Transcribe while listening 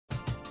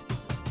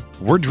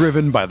We're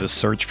driven by the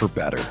search for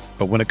better.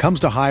 But when it comes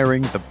to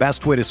hiring, the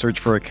best way to search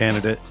for a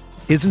candidate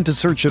isn't to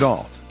search at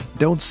all.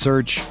 Don't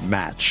search,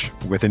 match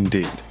with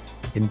Indeed.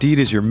 Indeed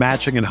is your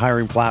matching and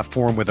hiring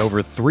platform with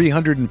over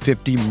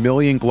 350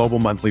 million global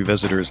monthly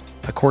visitors,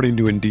 according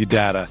to Indeed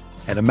data,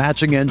 and a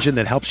matching engine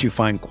that helps you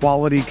find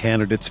quality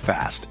candidates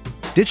fast.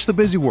 Ditch the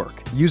busy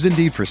work. Use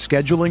Indeed for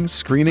scheduling,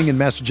 screening, and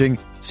messaging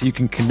so you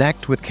can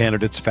connect with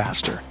candidates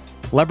faster.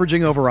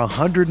 Leveraging over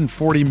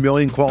 140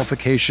 million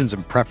qualifications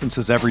and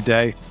preferences every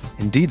day,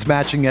 Indeed's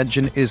matching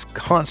engine is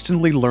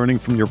constantly learning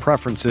from your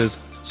preferences,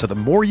 so the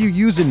more you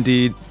use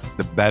Indeed,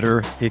 the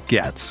better it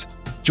gets.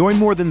 Join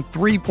more than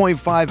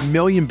 3.5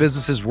 million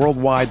businesses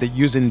worldwide that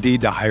use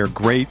Indeed to hire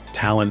great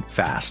talent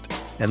fast.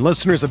 And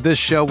listeners of this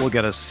show will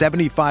get a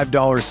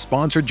 $75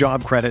 sponsored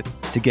job credit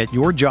to get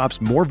your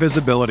jobs more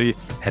visibility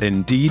at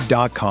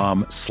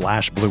Indeed.com/Blue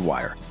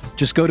Wire.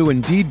 Just go to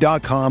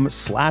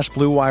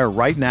Indeed.com/Blue Wire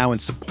right now and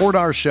support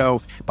our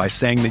show by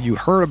saying that you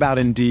heard about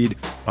Indeed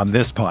on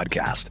this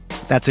podcast.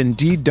 That's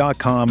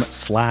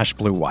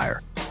Indeed.com/Blue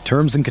Wire.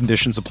 Terms and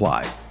conditions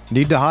apply.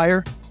 Need to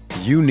hire?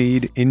 You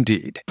need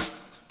Indeed.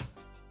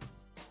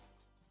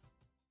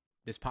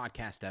 This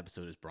podcast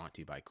episode is brought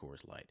to you by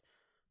Coors Light.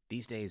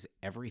 These days,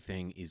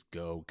 everything is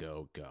go,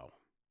 go, go.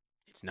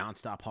 It's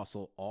nonstop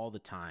hustle all the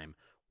time.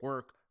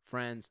 Work,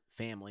 friends,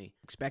 family,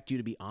 expect you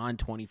to be on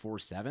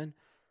 24/7.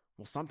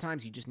 Well,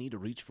 sometimes you just need to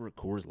reach for a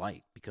Coors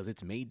Light because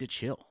it's made to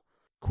chill.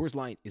 Coors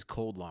Light is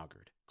cold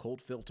lagered,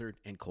 cold filtered,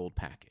 and cold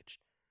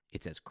packaged.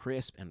 It's as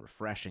crisp and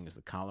refreshing as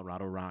the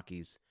Colorado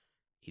Rockies.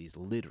 It is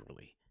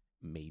literally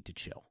made to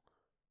chill.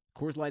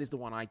 Coors Light is the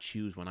one I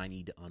choose when I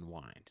need to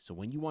unwind. So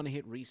when you want to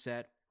hit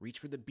reset, reach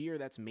for the beer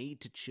that's made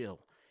to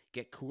chill.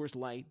 Get Coors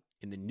Light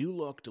in the new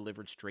look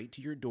delivered straight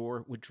to your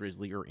door with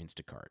Drizzly or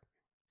Instacart.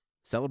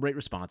 Celebrate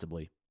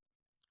responsibly.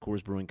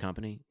 Coors Brewing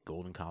Company,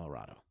 Golden,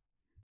 Colorado.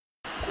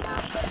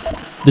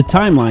 The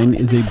Timeline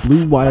is a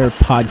Blue Wire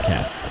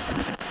podcast.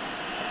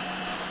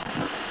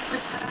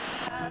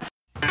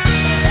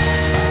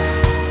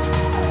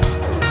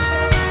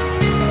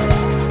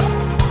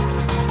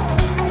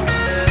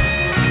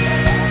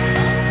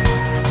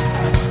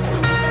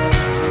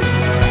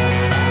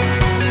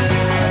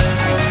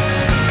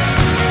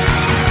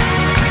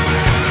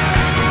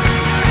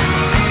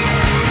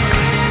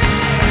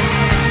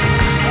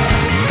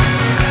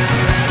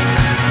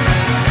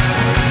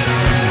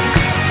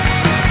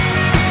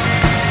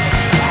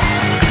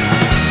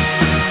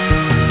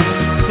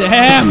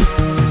 Sam!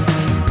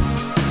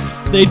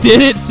 They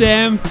did it,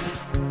 Sam!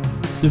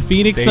 The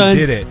Phoenix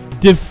Suns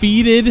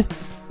defeated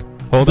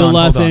the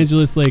Los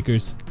Angeles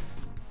Lakers.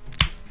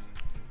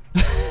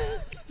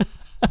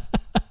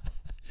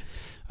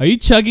 Are you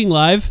chugging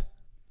live?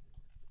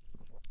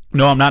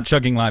 No, I'm not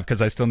chugging live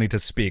because I still need to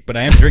speak, but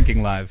I am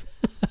drinking live.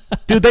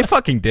 Dude, they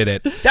fucking did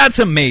it. That's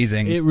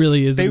amazing. It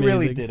really is amazing. They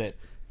really did it.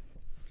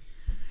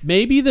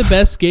 Maybe the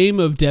best game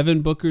of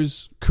Devin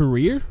Booker's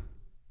career?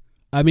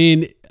 I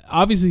mean,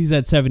 obviously he's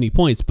at 70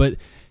 points, but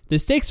the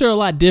stakes are a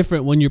lot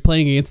different when you're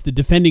playing against the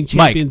defending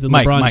champions and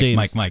LeBron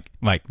James.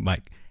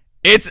 Mike.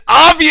 It's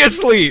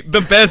obviously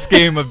the best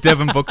game of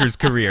Devin Booker's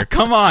career.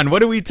 Come on,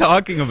 what are we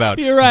talking about?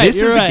 You're right.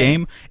 This is a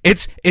game.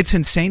 It's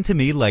insane to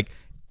me. Like,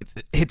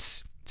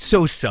 it's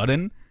so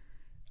sudden.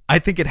 I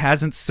think it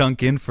hasn't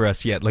sunk in for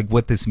us yet. Like,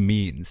 what this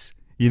means.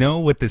 You know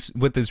what this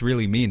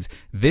really means.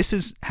 This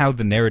is how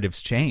the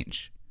narratives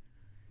change.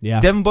 Yeah.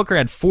 Devin Booker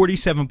had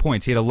 47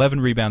 points. He had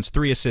 11 rebounds,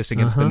 3 assists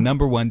against the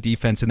number one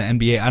defense in the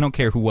NBA. I don't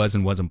care who was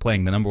and wasn't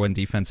playing. The number one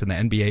defense in the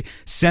NBA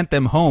sent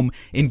them home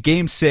in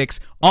Game 6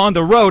 on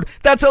the road.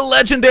 That's a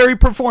legendary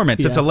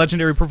performance. Yeah. It's a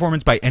legendary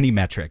performance by any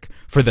metric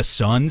for the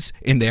Suns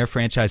in their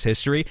franchise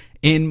history,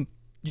 in,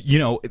 you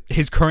know,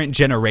 his current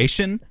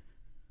generation.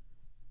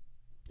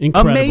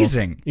 Incredible.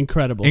 Amazing.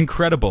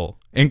 Incredible.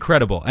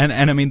 And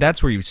I mean,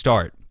 that's where you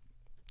start.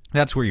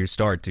 That's where you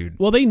start, dude.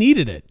 Well, they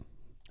needed it.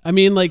 I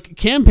mean, like,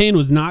 Cam Payne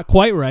was not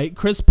quite right.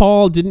 Chris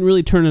Paul didn't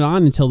really turn it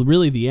on until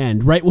really the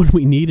end, right when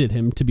we needed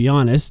him, to be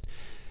honest.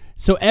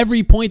 So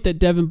every point that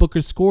Devin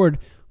Booker scored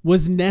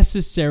was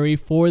necessary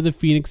for the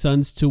Phoenix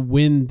Suns to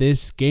win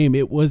this game.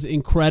 It was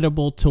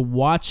incredible to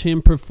watch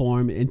him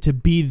perform and to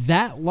be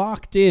that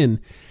locked in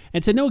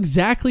and to know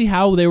exactly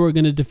how they were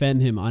going to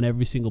defend him on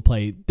every single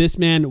play. This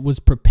man was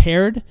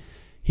prepared.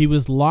 He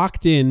was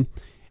locked in,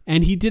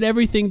 and he did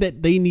everything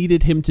that they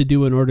needed him to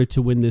do in order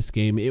to win this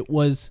game. It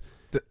was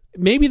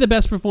maybe the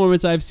best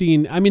performance I've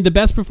seen. I mean, the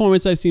best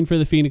performance I've seen for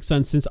the Phoenix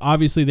Suns since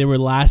obviously they were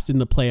last in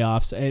the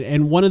playoffs,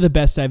 and one of the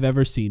best I've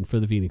ever seen for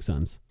the Phoenix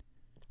Suns.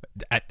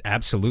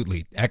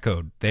 Absolutely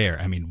echoed there.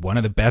 I mean, one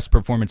of the best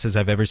performances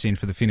I've ever seen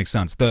for the Phoenix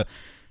Suns. The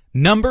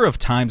number of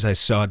times I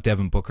saw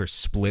Devin Booker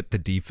split the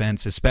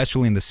defense,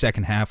 especially in the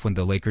second half when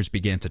the Lakers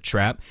began to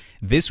trap,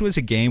 this was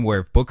a game where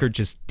if Booker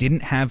just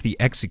didn't have the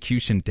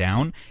execution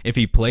down, if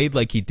he played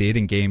like he did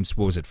in games,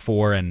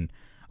 4 and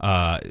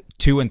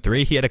 2 and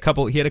 3. He had a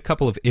couple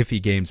of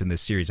iffy games in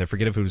this series. I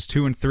forget if it was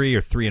 2 and 3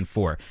 or 3 and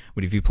 4.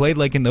 But if you played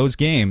like in those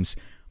games,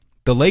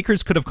 the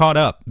Lakers could have caught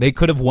up. They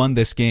could have won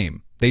this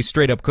game. They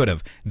straight up could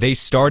have. They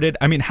started.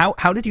 I mean, how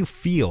did you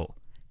feel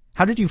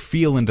How did you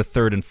feel in the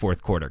third and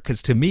fourth quarter?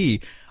 Because to me,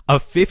 a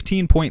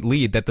 15-point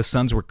lead that the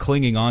Suns were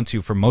clinging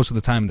onto for most of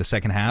the time in the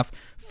second half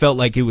felt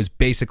like it was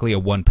basically a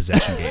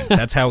one-possession game.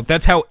 That's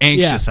how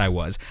anxious I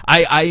was.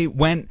 I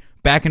went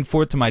back and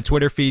forth to my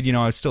Twitter feed.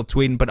 I was still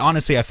tweeting, but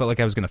honestly, I felt like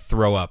I was going to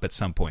throw up at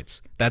some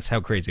points. That's how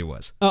crazy it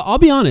was. I'll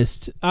be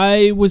honest.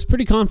 I was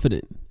pretty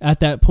confident at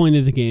that point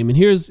of the game, and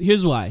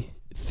here's why.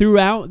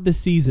 Throughout the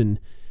season,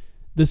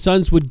 the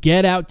Suns would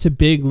get out to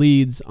big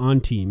leads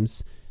on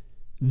teams.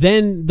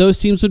 Then those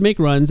teams would make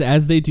runs,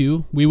 as they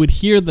do. We would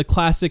hear the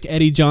classic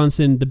Eddie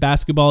Johnson, the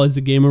basketball is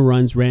a game of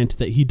runs rant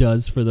that he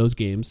does for those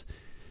games.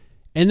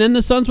 And then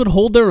the Suns would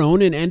hold their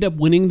own and end up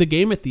winning the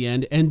game at the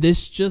end. And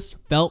this just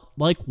felt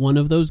like one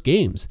of those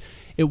games.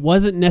 It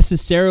wasn't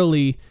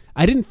necessarily,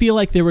 I didn't feel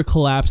like they were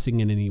collapsing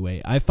in any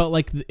way. I felt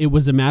like it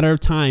was a matter of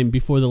time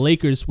before the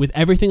Lakers, with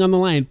everything on the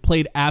line,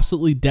 played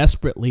absolutely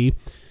desperately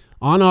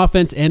on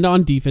offense and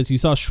on defense. You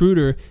saw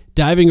Schroeder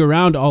diving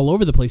around all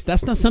over the place.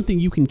 That's not something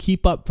you can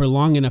keep up for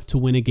long enough to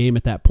win a game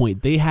at that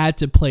point. They had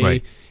to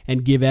play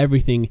and give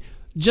everything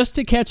just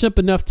to catch up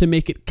enough to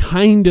make it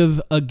kind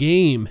of a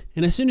game.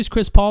 And as soon as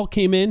Chris Paul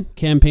came in,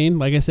 campaign,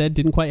 like I said,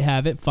 didn't quite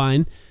have it,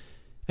 fine.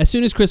 As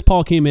soon as Chris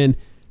Paul came in,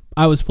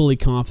 I was fully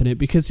confident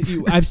because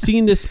I've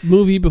seen this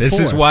movie before. This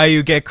is why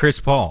you get Chris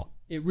Paul.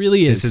 It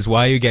really is. This is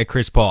why you get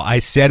Chris Paul. I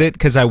said it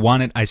because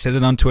I said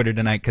it on Twitter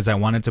tonight because I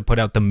wanted to put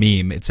out the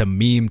meme. It's a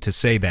meme to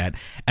say that.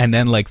 And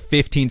then like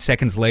 15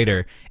 seconds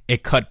later,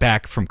 it cut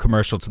back from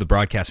commercial to the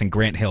broadcast, and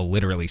Grant Hill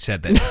literally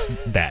said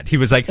that. He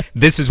was like,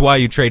 this is why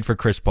you trade for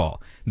Chris Paul.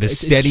 The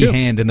steady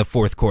hand in the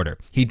fourth quarter.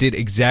 He did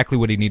exactly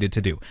what he needed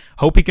to do.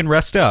 Hope he can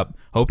rest up.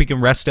 Hope he can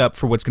rest up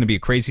for what's going to be a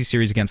crazy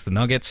series against the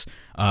Nuggets.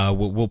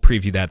 We'll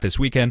preview that this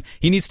weekend.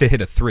 He needs to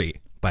hit a 3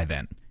 by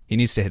then. He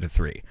needs to hit a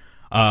 3.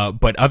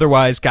 But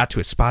otherwise got to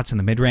his spots in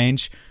the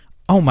mid-range.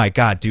 Oh my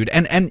God, dude.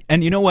 And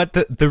you know what?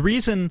 The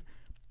reason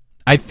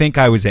I think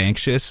I was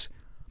anxious,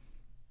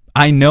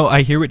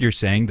 I hear what you're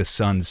saying. The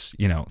Suns,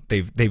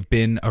 they've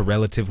been a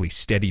relatively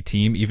steady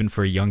team, even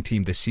for a young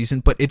team this season,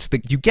 but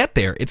you get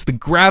there. It's the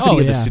gravity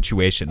of the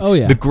situation. Oh,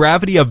 yeah. The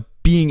gravity of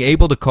being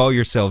able to call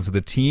yourselves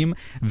the team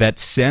that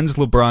sends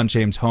LeBron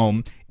James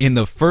home in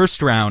the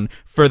first round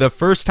for the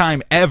first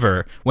time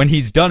ever, when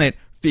he's done it.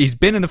 He's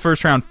been in the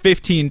first round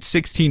 15,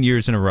 16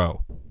 years in a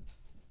row.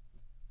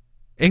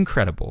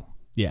 Incredible.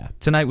 Yeah.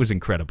 Tonight was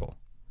incredible.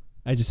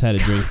 I just had a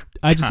drink.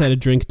 Had a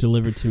drink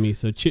delivered to me.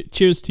 So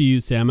cheers to you,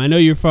 Sam. I know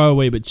you're far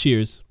away, but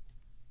cheers.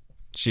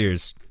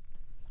 Cheers.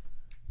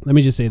 Let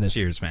me just say this.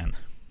 Cheers, man.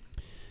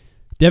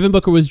 Devin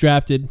Booker was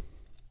drafted.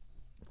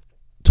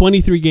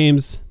 23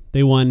 games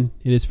they won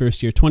in his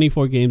first year.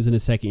 24 games in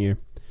his second year.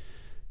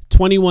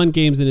 21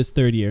 games in his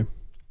third year.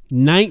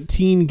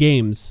 19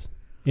 games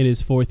in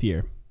his fourth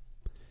year.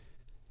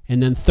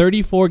 And then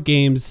 34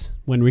 games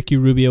when Ricky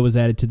Rubio was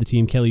added to the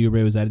team, Kelly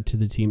Oubre was added to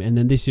the team. And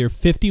then this year,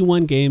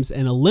 51 games,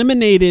 and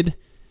eliminated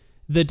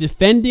the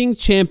defending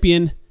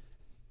champion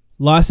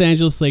Los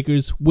Angeles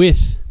Lakers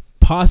with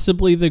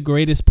possibly the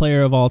greatest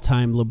player of all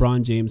time,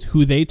 LeBron James,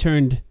 who they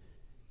turned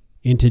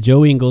into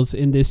Joe Ingles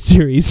in this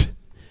series.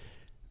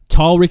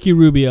 Tall Ricky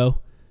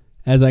Rubio,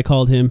 as I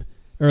called him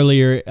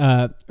earlier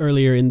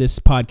in this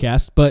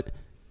podcast. But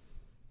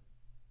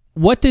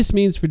what this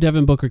means for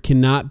Devin Booker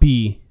cannot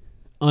be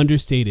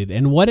understated,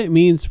 and what it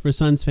means for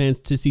Suns fans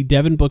to see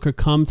Devin Booker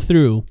come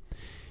through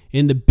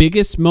in the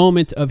biggest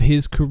moment of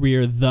his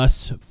career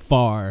thus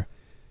far.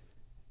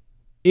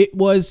 It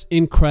was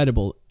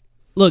incredible.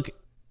 Look,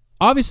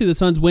 obviously the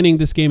Suns winning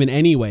this game in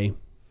any way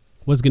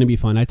was going to be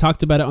fun. I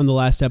talked about it on the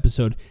last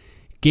episode.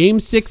 Game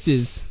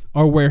 6s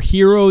are where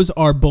heroes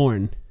are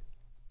born.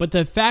 But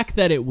the fact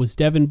that it was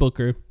Devin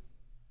Booker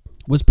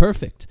was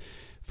perfect.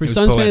 For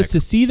Suns fans to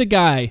see the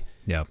guy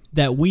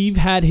that we've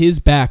had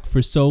his back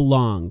for so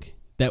long,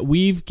 that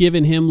we've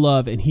given him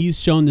love, and he's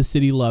shown the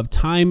city love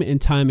time and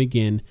time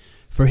again,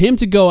 for him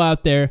to go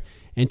out there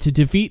and to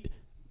defeat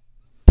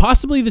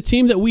possibly the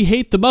team that we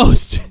hate the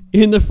most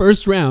in the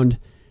first round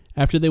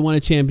after they won a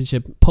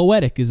championship.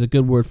 Poetic is a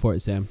good word for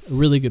it, Sam. A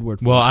really good word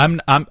for it. Well,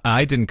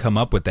 I didn't come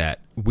up with that.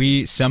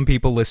 Some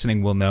people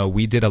listening will know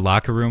we did a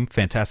locker room,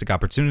 fantastic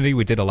opportunity.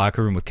 We did a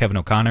locker room with Kevin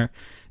O'Connor.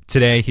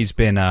 Today, he's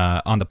been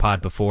on the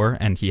pod before,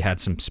 and he had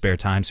some spare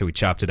time, so we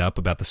chopped it up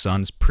about the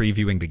Suns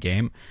previewing the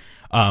game.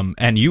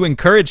 And you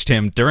encouraged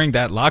him during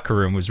that locker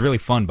room. It was really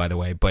fun, by the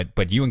way.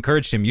 But you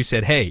encouraged him. You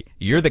said, "Hey,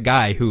 you're the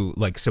guy who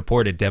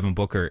supported Devin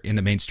Booker in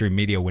the mainstream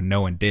media when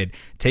no one did.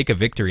 Take a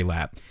victory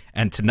lap."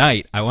 And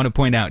tonight, I want to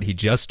point out, he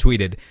just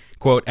tweeted,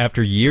 quote,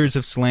 "After years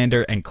of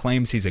slander and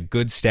claims he's a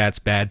good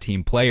stats, bad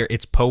team player,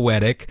 it's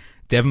poetic.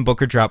 Devin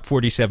Booker dropped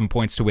 47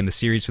 points to win the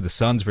series for the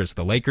Suns versus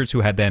the Lakers,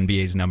 who had the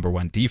NBA's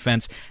 #1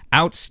 defense.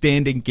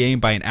 Outstanding game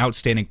by an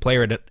outstanding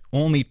player at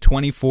only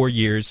 24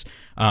 years,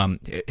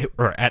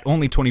 or at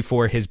only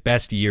 24, his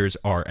best years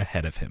are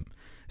ahead of him."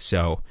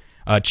 So,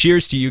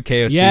 cheers to you,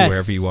 KOC,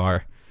 wherever you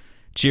are.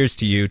 Cheers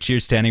to you.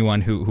 Cheers to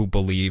anyone who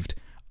believed.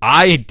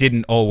 I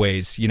didn't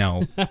always,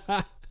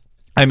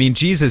 I mean,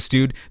 Jesus,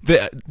 dude.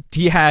 Let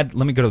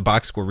me go to the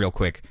box score real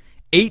quick.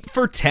 8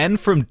 for 10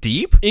 from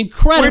deep?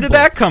 Incredible. Where did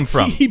that come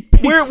from?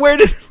 Where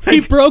did he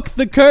broke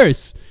the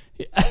curse?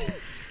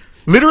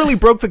 Literally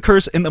broke the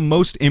curse in the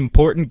most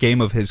important game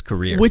of his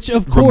career. Which,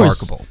 of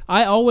course, remarkable.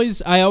 I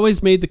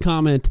always made the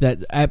comment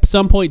that at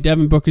some point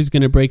Devin Booker's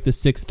going to break the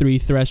 6-3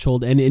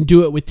 threshold and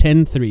do it with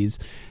 10 threes.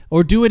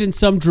 Or do it in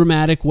some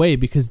dramatic way,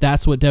 because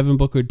that's what Devin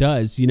Booker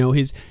does. You know,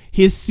 his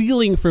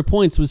ceiling for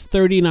points was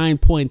 39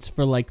 points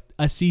for like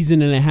a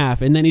season and a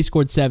half, and then he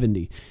scored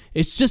 70.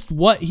 It's just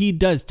what he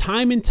does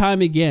time and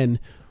time again.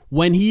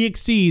 When he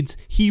exceeds,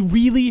 he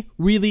really,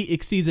 really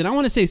exceeds. And I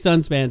want to say,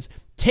 Suns fans,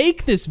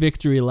 take this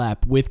victory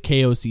lap with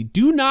KOC.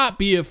 Do not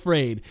be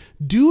afraid.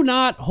 Do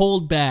not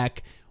hold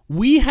back.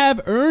 We have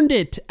earned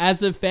it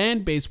as a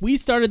fan base. We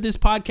started this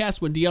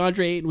podcast when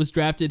DeAndre Ayton was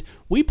drafted.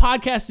 We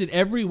podcasted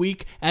every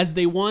week as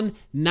they won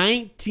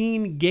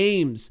 19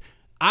 games.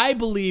 I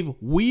believe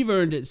we've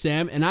earned it,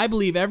 Sam, and I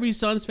believe every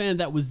Suns fan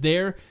that was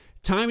there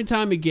time and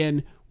time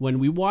again when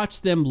we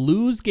watched them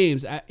lose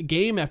games,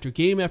 game after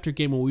game after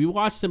game, when we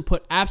watched them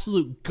put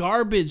absolute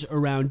garbage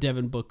around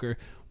Devin Booker,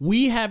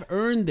 we have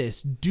earned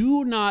this.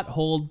 Do not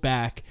hold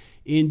back.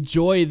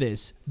 Enjoy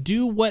this.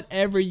 Do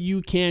whatever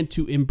you can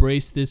to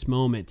embrace this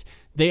moment.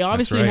 They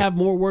obviously have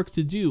more work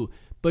to do,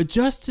 but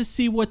just to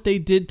see what they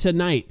did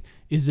tonight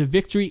is a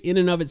victory in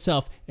and of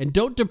itself. And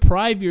don't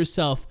deprive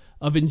yourself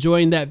of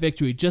enjoying that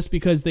victory just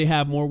because they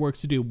have more work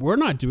to do. We're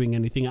not doing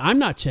anything. I'm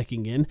not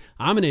checking in.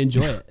 I'm going to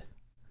enjoy it.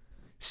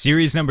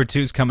 Series number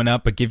 2 is coming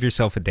up, but give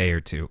yourself a day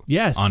or two.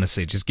 Yes.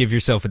 Honestly, just give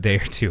yourself a day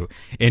or two.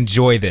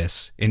 Enjoy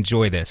this.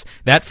 Enjoy this.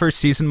 That first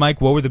season,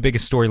 Mike, what were the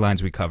biggest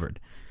storylines we covered?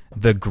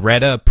 The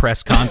Greta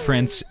press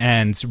conference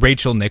and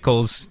Rachel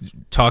Nichols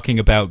talking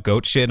about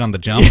goat shit on the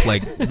jump.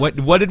 Like,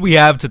 what did we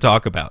have to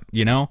talk about,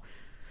 you know?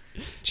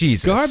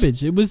 Jesus.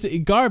 Garbage. It was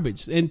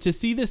garbage. And to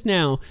see this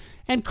now,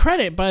 and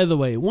credit, by the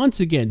way, once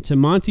again, to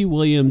Monty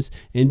Williams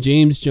and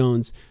James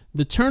Jones.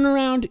 The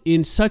turnaround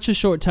in such a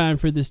short time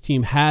for this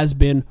team has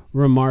been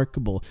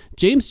remarkable.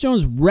 James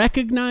Jones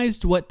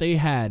recognized what they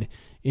had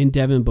in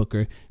Devin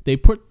Booker. They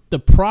put the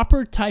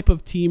proper type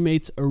of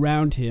teammates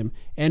around him.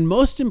 And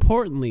most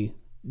importantly,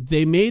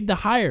 they made the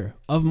hire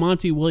of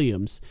Monty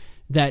Williams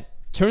that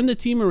turned the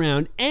team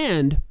around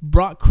and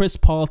brought Chris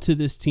Paul to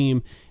this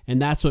team,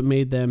 and that's what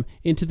made them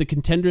into the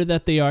contender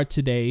that they are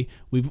today.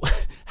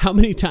 How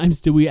many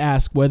times do we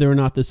ask whether or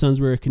not the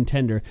Suns were a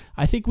contender?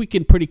 I think we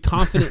can pretty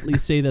confidently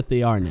say that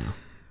they are now.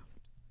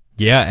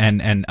 Yeah,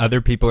 and other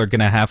people are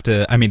going to have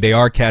to, I mean, they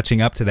are catching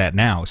up to that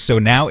now. So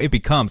now it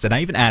becomes, and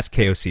I even asked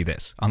KOC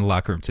this on the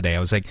locker room today. I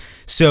was like,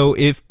 so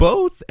if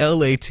both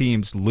LA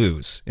teams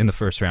lose in the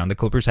first round, the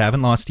Clippers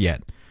haven't lost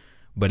yet,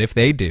 but if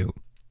they do,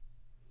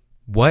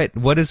 what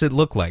does it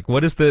look like?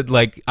 What is the,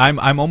 like,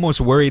 I'm almost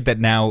worried that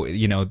now,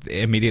 you know,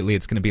 immediately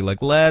it's going to be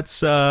like,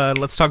 let's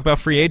talk about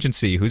free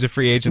agency. Who's a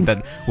free agent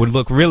that would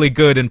look really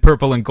good in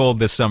purple and gold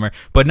this summer?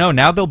 But no,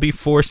 now they'll be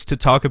forced to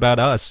talk about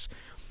us.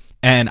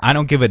 And I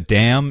don't give a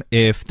damn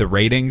if the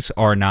ratings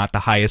are not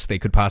the highest they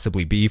could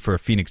possibly be for a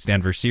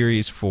Phoenix-Denver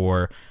series,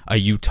 for a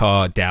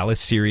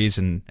Utah-Dallas series,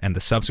 and the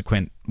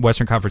subsequent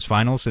Western Conference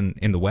Finals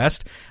in the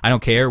West. I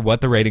don't care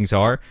what the ratings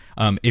are.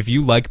 If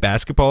you like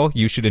basketball,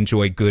 you should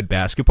enjoy good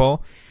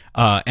basketball.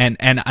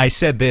 And I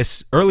said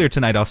this earlier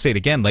tonight, I'll say it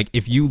again. Like,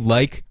 if you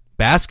like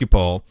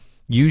basketball,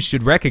 you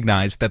should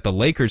recognize that the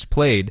Lakers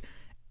played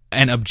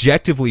an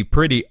objectively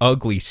pretty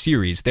ugly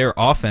series. Their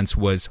offense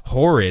was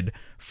horrid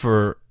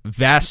for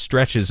vast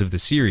stretches of the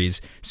series,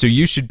 so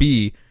you should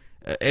be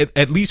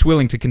at least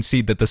willing to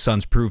concede that the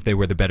Suns proved they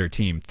were the better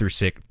team through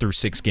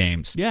six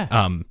games.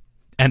 Yeah.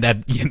 And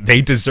that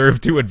they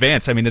deserve to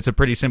advance. I mean, it's a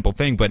pretty simple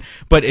thing, but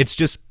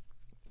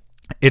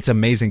it's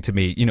amazing to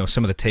me, you know,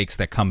 some of the takes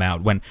that come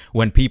out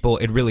when people,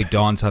 it really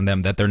dawns on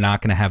them that they're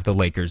not going to have the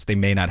Lakers. They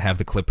may not have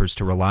the Clippers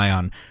to rely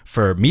on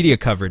for media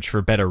coverage,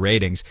 for better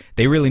ratings.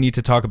 They really need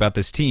to talk about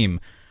this team.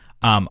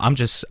 I'm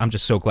just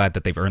so glad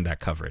that they've earned that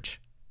coverage.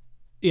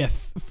 Yeah,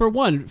 for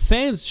one,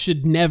 fans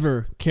should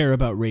never care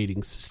about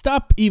ratings.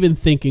 Stop even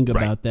thinking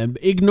about them.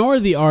 Ignore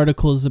the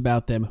articles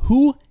about them.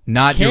 Who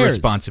Not cares? Your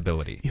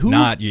responsibility. Who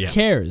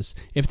cares?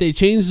 If they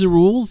change the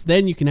rules,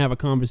 then you can have a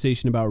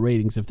conversation about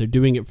ratings if they're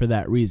doing it for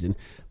that reason.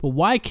 But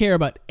why care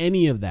about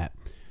any of that?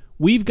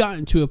 We've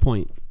gotten to a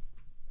point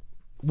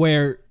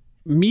where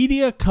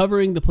media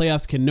covering the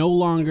playoffs can no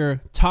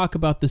longer talk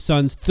about the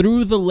Suns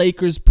through the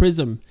Lakers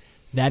prism.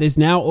 That is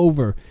now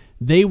over.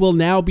 They will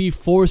now be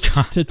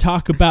forced to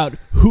talk about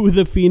who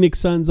the Phoenix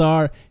Suns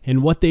are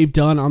and what they've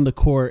done on the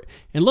court.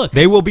 And look,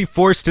 they will be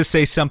forced to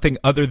say something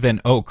other than,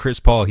 oh, Chris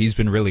Paul, he's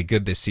been really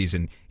good this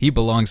season. He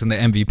belongs in the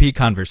MVP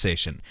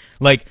conversation.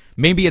 Like,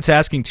 maybe it's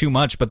asking too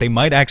much, but they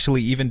might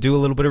actually even do a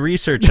little bit of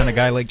research on a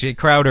guy like Jay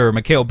Crowder or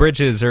Mikal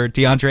Bridges or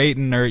DeAndre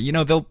Ayton or, you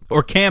know,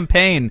 or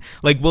campaign.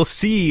 Like, we'll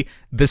see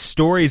the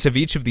stories of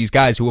each of these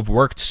guys who have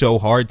worked so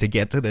hard to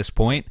get to this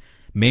point.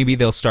 Maybe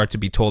they'll start to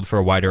be told for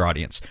a wider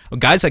audience.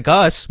 Guys like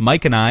us,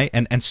 Mike and I,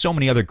 and so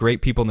many other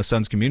great people in the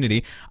Suns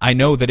community, I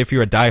know that if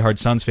you're a diehard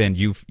Suns fan,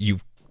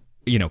 you've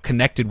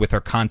connected with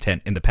our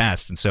content in the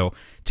past. And so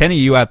 10 of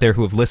you out there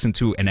who have listened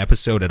to an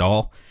episode at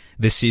all,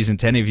 this season.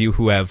 To any of you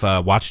who have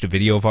watched a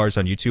video of ours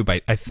on YouTube,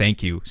 I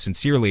thank you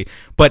sincerely.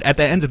 But at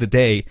the end of the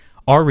day,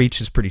 our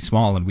reach is pretty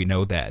small, and we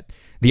know that.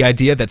 The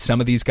idea that some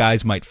of these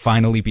guys might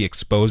finally be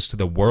exposed to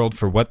the world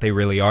for what they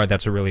really are,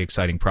 that's a really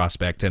exciting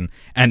prospect. And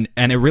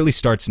it really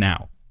starts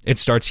now. It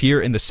starts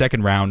here in the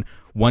second round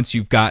once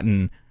you've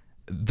gotten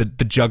the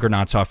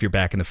juggernauts off your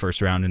back in the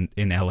first round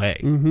in LA.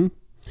 Mm-hmm.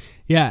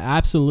 Yeah,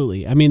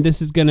 absolutely. I mean,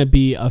 this is going to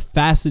be a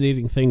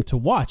fascinating thing to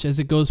watch as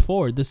it goes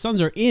forward. The Suns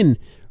are in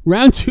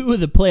round 2 of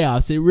the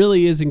playoffs. It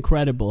really is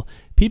incredible.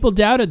 People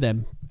doubted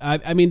them.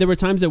 I mean, there were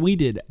times that we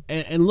did.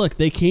 And look,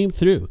 they came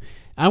through.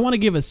 I want to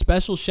give a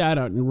special shout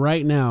out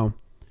right now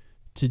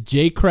to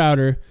Jay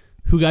Crowder,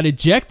 who got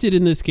ejected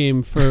in this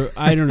game for,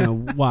 I don't know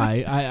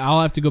why.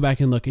 I'll have to go back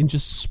and look, and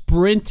just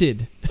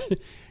sprinted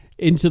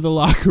into the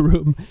locker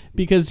room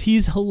because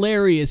he's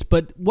hilarious.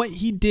 But what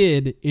he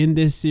did in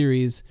this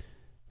series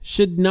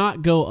should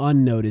not go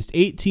unnoticed.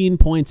 18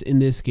 points in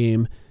this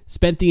game.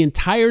 Spent the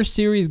entire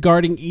series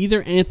guarding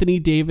either Anthony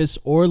Davis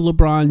or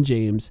LeBron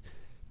James.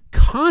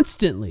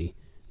 Constantly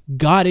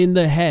got in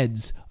the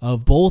heads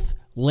of both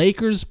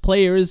Lakers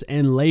players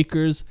and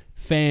Lakers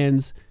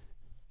fans.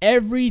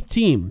 Every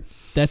team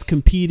that's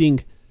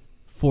competing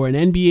for an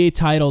NBA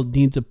title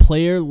needs a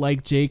player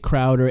like Jay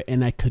Crowder,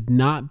 and I could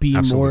not be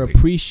more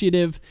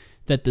appreciative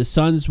that the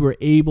Suns were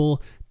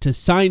able to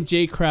sign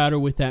Jay Crowder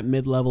with that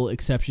mid-level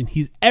exception.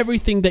 He's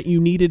everything that you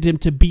needed him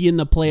to be in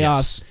the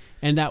playoffs,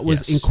 and that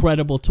was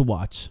incredible to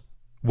watch.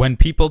 When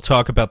people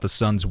talk about the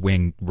Suns'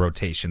 wing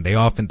rotation, they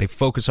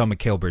focus on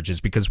Mikal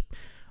Bridges because,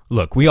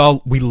 look, we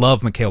love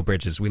Mikal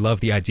Bridges. We love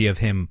the idea of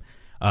him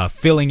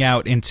filling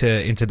out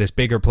into this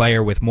bigger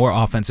player with more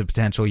offensive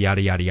potential,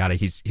 yada, yada, yada.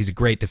 He's a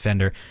great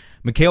defender.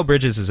 Mikal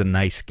Bridges is a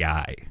nice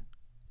guy.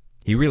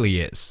 He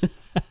really is.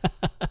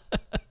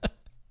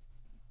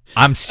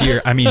 I'm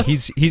serious. I mean,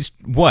 he's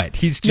what?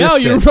 He's just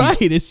no. You're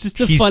right. It's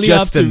just a funny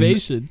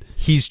observation.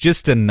 He's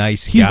just a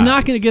nice guy. He's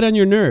not going to get on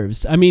your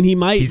nerves. I mean, he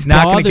might. He's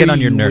not going to get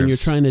on your nerves when you're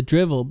trying to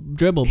dribble.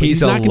 But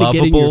he's not going to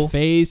get in your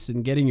face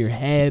and get in your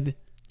head.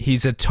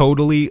 He's a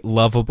totally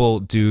lovable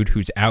dude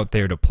who's out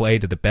there to play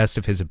to the best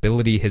of his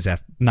ability.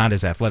 Not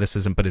his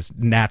athleticism, but his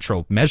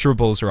natural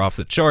measurables are off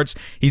the charts.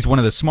 He's one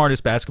of the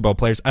smartest basketball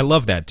players. I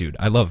love that dude.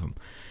 I love him.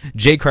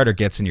 Jay Crowder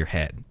gets in your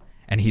head,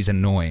 and he's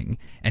annoying,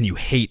 and you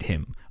hate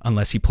him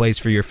unless he plays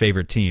for your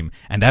favorite team.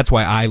 And that's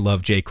why I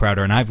love Jay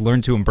Crowder, and I've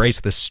learned to embrace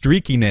the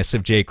streakiness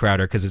of Jay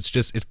Crowder because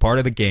it's part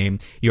of the game.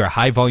 You're a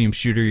high-volume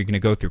shooter. You're going to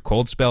go through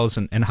cold spells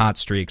and hot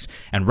streaks.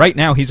 And right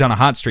now, he's on a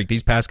hot streak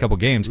these past couple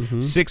games,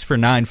 6 for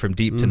 9 from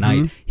deep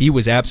tonight. He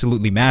was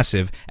absolutely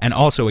massive. And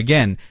also,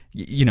 again,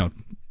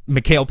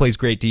 Mikal plays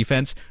great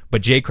defense,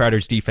 but Jay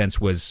Crowder's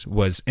defense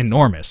was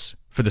enormous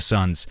for the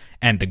Suns,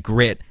 and the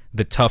grit,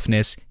 the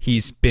toughness,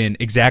 he's been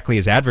exactly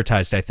as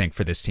advertised, I think,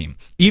 for this team.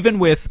 Even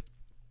with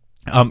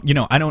I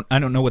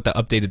don't know what the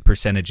updated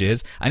percentage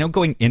is. I know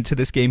going into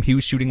this game, he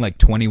was shooting like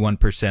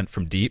 21%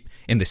 from deep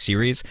in the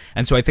series.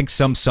 And so I think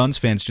some Suns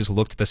fans just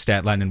looked at the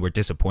stat line and were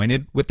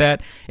disappointed with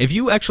that. If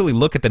you actually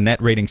look at the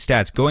net rating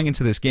stats going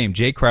into this game,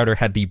 Jay Crowder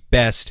had the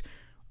best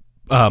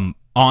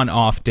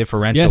on-off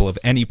differential of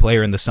any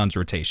player in the Suns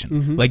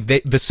rotation. Like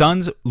the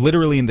Suns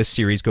literally in this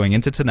series going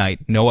into tonight,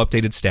 no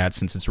updated stats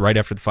since it's right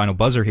after the final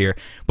buzzer here,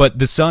 but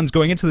the Suns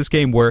going into this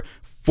game were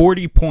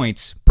 40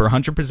 points per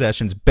 100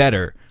 possessions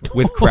better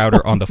with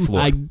Crowder on the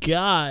floor. My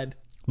God.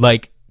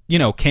 Like,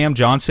 Cam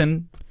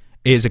Johnson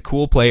is a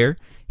cool player.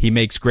 He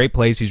makes great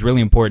plays. He's really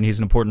important. He's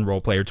an important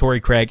role player. Torrey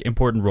Craig,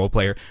 important role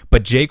player.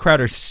 But Jay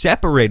Crowder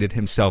separated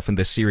himself in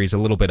this series a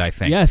little bit, I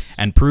think. Yes.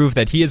 And proved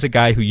that he is a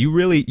guy who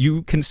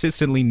you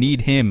consistently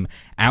need him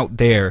out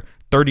there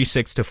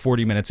 36 to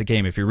 40 minutes a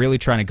game if you're really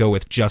trying to go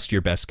with just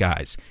your best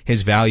guys.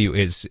 His value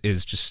is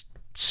just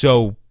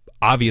so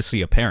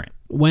obviously apparent.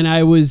 When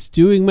I was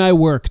doing my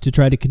work to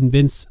try to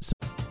convince...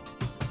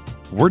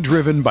 We're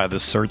driven by the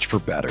search for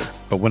better.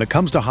 But when it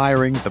comes to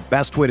hiring, the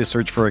best way to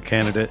search for a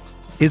candidate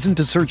isn't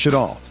to search at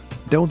all.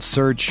 Don't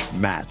search,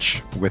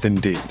 match with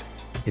Indeed.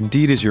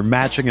 Indeed is your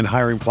matching and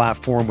hiring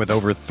platform with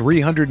over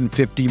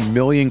 350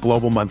 million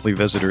global monthly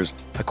visitors,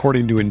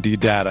 according to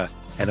Indeed data,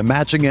 and a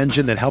matching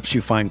engine that helps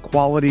you find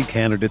quality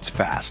candidates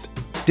fast.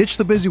 Ditch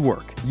the busy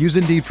work. Use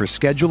Indeed for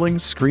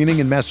scheduling,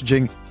 screening, and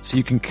messaging so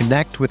you can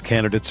connect with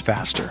candidates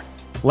faster.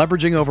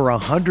 Leveraging over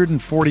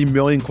 140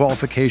 million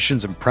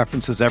qualifications and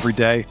preferences every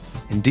day,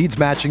 Indeed's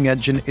matching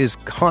engine is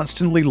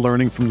constantly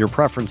learning from your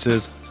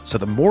preferences, so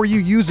the more you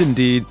use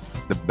Indeed,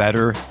 the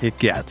better it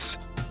gets.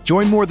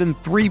 Join more than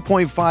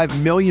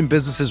 3.5 million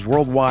businesses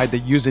worldwide that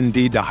use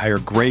Indeed to hire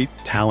great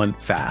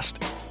talent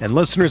fast. And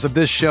listeners of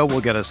this show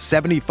will get a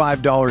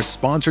 $75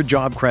 sponsored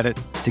job credit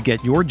to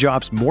get your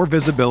jobs more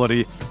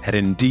visibility at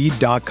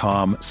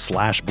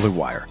Indeed.com/Blue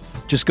Wire.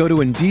 Just go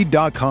to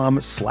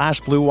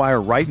Indeed.com/Blue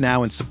Wire right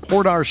now and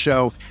support our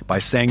show by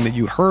saying that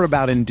you heard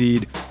about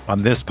Indeed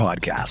on this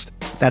podcast.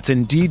 That's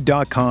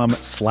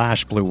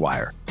Indeed.com/Blue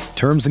Wire.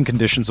 Terms and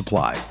conditions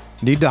apply.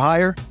 Need to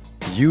hire?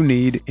 You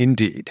need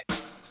Indeed.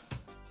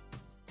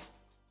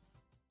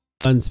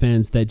 Suns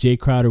fans that Jay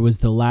Crowder was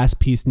the last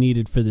piece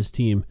needed for this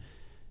team.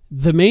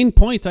 the main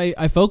point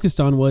I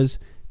focused on was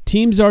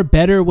teams are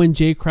better when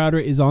Jay Crowder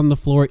is on the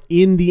floor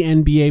in the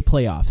NBA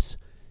playoffs.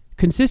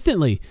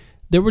 Consistently.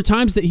 There were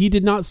times that he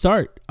did not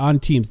start on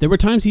teams. There were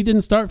times he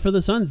didn't start for the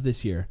Suns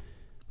this year.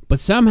 But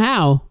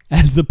somehow,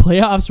 as the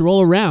playoffs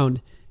roll around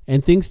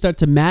and things start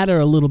to matter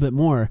a little bit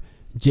more,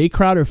 Jay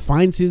Crowder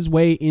finds his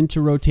way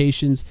into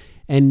rotations.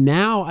 And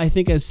now I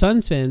think as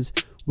Suns fans,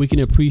 we can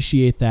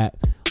appreciate that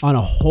on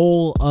a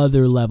whole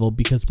other level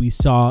because we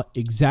saw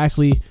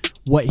exactly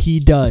what he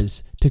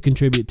does to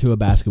contribute to a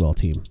basketball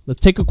team. Let's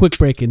take a quick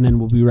break and then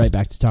we'll be right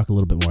back to talk a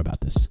little bit more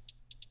about this.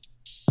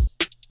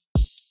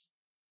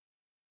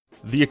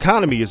 The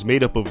economy is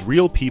made up of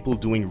real people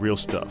doing real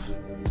stuff,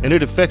 and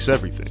it affects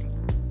everything.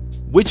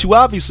 Which you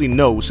obviously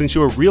know since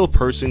you're a real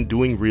person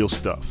doing real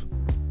stuff.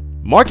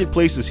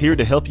 Marketplace is here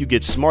to help you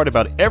get smart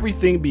about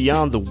everything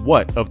beyond the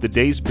what of the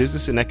day's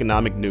business and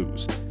economic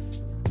news.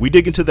 We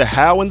dig into the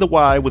how and the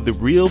why with the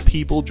real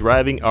people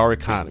driving our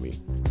economy.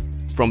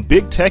 From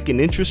big tech and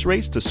interest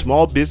rates to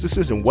small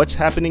businesses and what's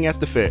happening at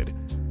the Fed.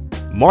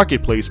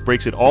 Marketplace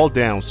breaks it all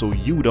down so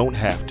you don't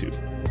have to.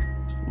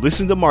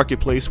 Listen to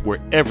Marketplace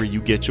wherever you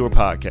get your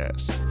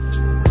podcasts.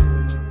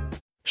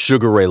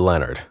 Sugar Ray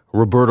Leonard,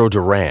 Roberto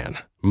Duran,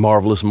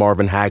 Marvelous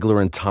Marvin Hagler,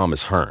 and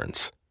Thomas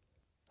Hearns.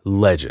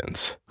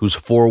 Legends, whose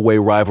four-way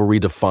rivalry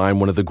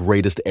defined one of the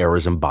greatest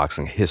eras in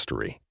boxing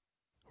history.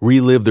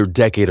 Relive their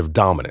decade of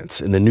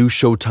dominance in the new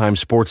Showtime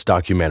sports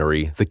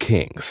documentary, The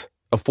Kings,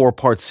 a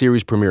 4-part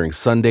series premiering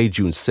Sunday,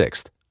 June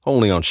 6th,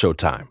 only on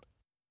Showtime.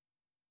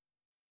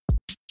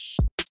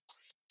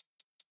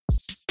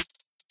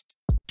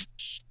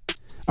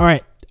 All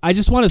right, I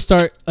just want to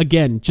start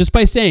again just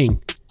by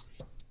saying,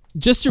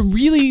 just to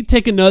really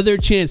take another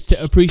chance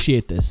to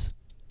appreciate this.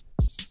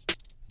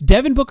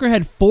 Devin Booker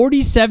had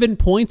 47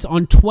 points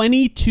on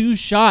 22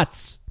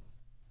 shots.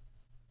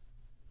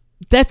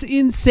 That's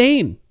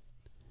insane.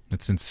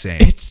 That's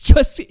insane. It's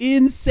just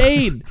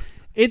insane.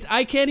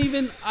 I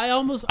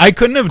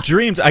couldn't have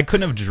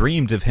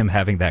dreamed of him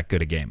having that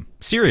good a game.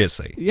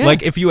 Seriously. Yeah.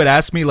 Like if you had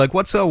asked me like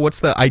what's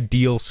the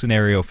ideal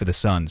scenario for the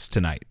Suns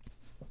tonight?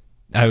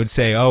 I would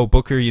say,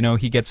 Booker,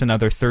 he gets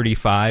another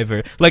 35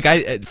 or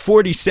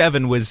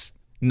 47 was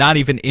not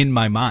even in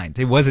my mind.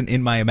 It wasn't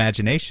in my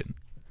imagination.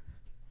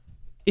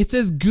 It's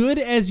as good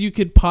as you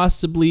could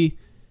possibly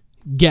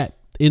get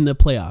in the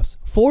playoffs.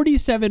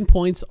 47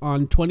 points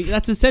on 20.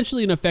 That's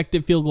essentially an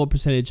effective field goal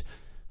percentage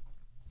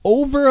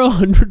over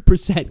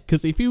 100%.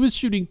 Because if he was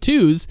shooting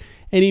twos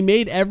and he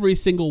made every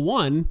single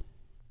one,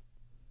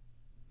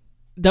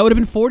 that would have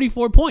been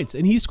 44 points.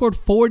 And he scored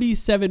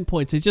 47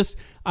 points.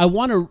 I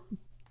want to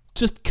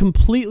just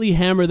completely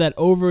hammer that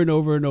over and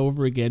over and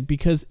over again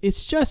because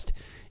it's just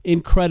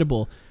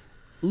incredible.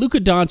 Luka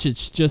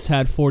Doncic just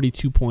had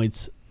 42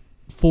 points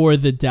for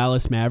the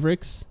Dallas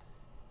Mavericks,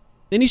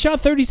 and he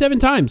shot 37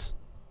 times.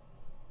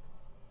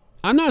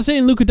 I'm not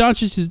saying Luka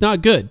Doncic is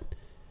not good,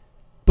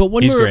 but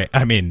when he's great.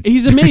 I mean,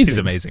 he's amazing. He's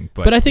amazing.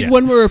 But I think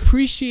when we're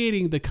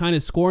appreciating the kind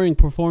of scoring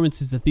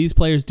performances that these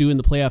players do in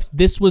the playoffs,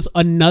 this was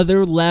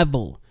another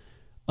level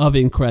of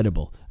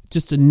incredible.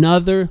 Just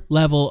another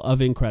level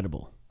of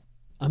incredible.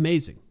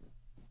 Amazing.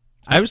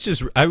 I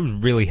was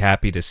really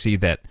happy to see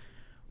that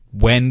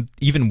when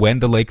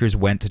the Lakers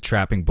went to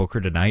trapping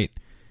Booker tonight,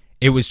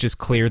 it was just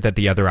clear that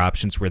the other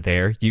options were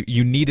there.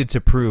 You needed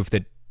to prove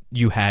that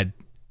you had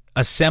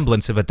a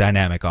semblance of a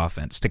dynamic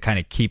offense to kind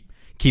of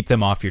keep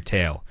them off your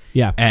tail.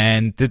 Yeah.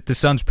 And the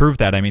Suns proved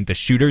that. I mean, the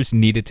shooters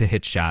needed to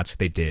hit shots.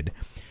 They did.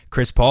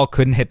 Chris Paul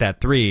couldn't hit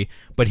that three,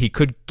 but he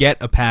could get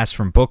a pass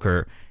from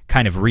Booker,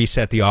 kind of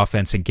reset the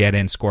offense and get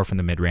in, score from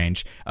the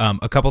mid-range.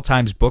 A couple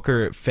times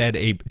Booker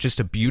fed just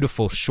a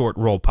beautiful short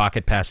roll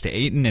pocket pass to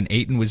Ayton, and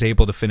Ayton was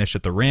able to finish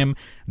at the rim.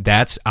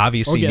 That's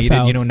obviously needed.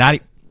 Fouled.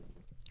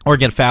 Or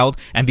get fouled.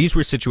 And these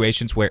were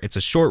situations where it's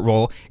a short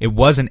roll. It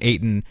wasn't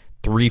Ayton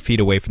 3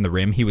 feet away from the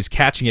rim. He was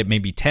catching it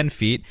maybe 10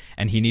 feet,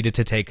 and he needed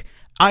to take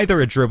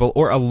either a dribble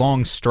or a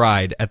long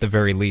stride at the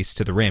very least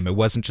to the rim. It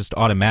wasn't just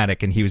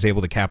automatic, and he was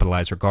able to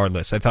capitalize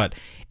regardless. I thought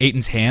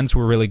Ayton's hands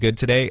were really good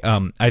today.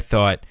 I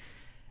thought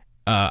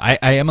I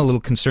am a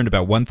little concerned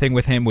about one thing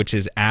with him, which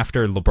is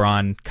after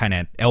LeBron kind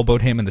of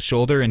elbowed him in the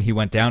shoulder and he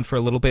went down for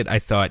a little bit, I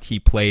thought he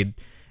played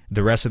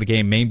the rest of the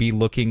game maybe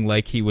looking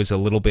like he was a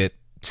little bit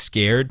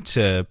scared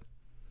to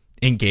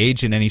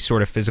engage in any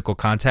sort of physical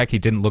contact. He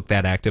didn't look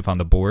that active on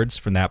the boards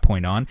from that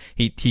point on.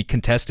 He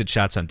contested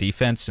shots on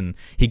defense and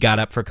he got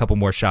up for a couple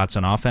more shots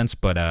on offense,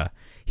 but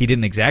he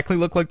didn't exactly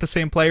look like the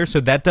same player. So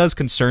that does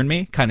concern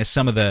me, kind of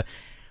some of the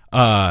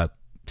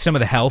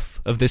health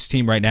of this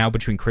team right now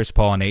between Chris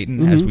Paul and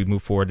Ayton as we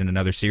move forward in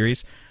another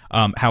series.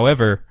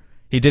 However,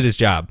 he did his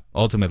job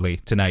ultimately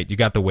tonight. You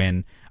got the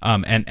win,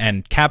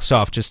 and caps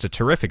off just a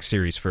terrific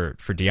series for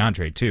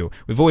DeAndre too.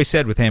 We've always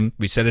said with him,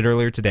 we said it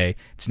earlier today,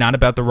 it's not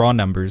about the raw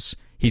numbers.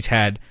 He's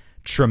had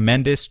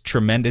tremendous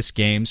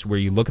games where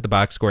you look at the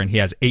box score and he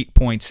has 8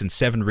 points and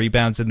 7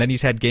 rebounds, and then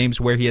he's had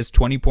games where he has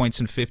 20 points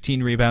and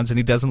 15 rebounds and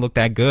he doesn't look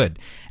that good.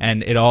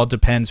 And it all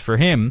depends for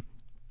him.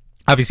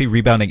 Obviously,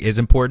 rebounding is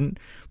important,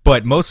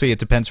 but mostly it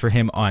depends for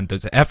him on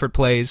those effort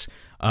plays,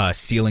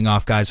 sealing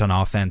off guys on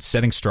offense,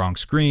 setting strong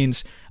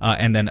screens,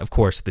 and then, of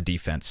course, the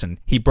defense. And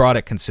he brought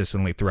it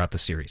consistently throughout the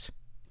series.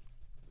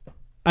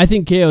 I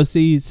think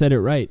KOC said it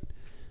right.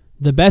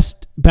 The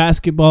best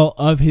basketball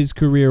of his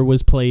career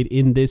was played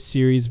in this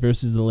series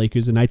versus the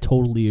Lakers, and I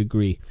totally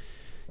agree.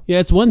 Yeah,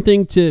 it's one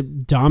thing to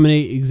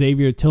dominate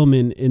Xavier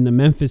Tillman in the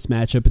Memphis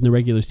matchup in the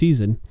regular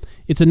season.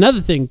 It's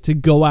another thing to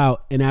go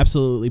out and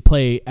absolutely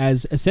play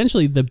as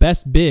essentially the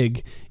best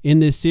big in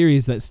this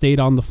series that stayed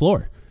on the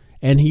floor.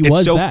 And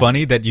it's so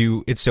funny that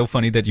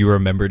you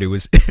remembered it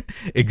was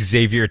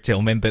Xavier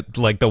Tillman, that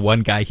like the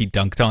one guy he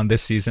dunked on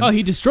this season. Oh,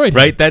 he destroyed him.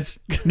 Right? That's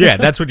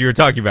what you were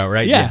talking about,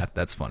 right? Yeah,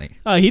 that's funny.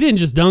 He didn't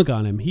just dunk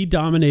on him. He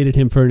dominated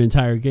him for an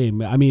entire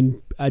game. I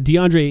mean,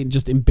 DeAndre Ayton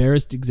just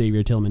embarrassed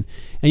Xavier Tillman.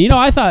 And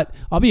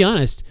I'll be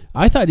honest,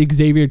 I thought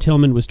Xavier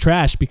Tillman was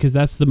trash because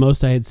that's the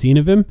most I had seen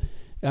of him.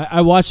 I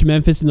watched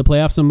Memphis in the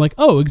playoffs and I'm like,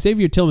 oh,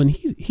 Xavier Tillman,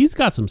 he's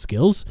got some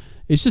skills.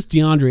 It's just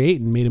DeAndre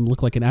Ayton made him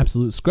look like an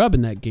absolute scrub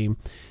in that game.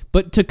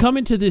 But to come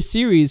into this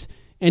series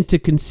and to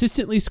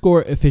consistently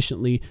score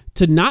efficiently,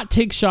 to not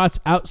take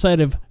shots outside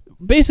of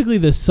basically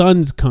the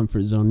Suns'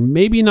 comfort zone,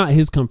 maybe not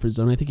his comfort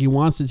zone. I think he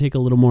wants to take a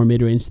little more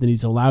mid-range than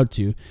he's allowed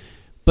to.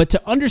 But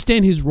to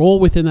understand his role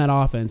within that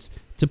offense,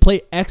 to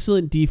play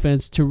excellent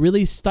defense, to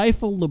really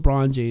stifle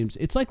LeBron James.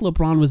 It's like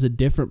LeBron was a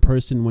different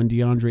person when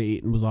DeAndre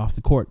Ayton was off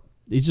the court.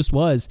 It just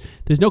was.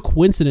 There's no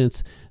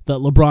coincidence that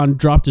LeBron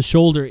dropped a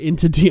shoulder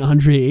into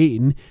DeAndre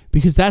Ayton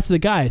because that's the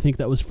guy I think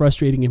that was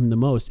frustrating him the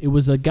most. It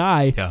was a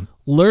guy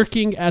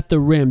lurking at the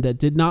rim that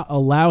did not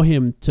allow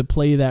him to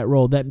play that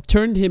role, that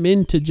turned him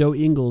into Joe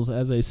Ingles,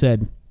 as I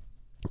said.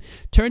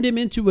 Turned him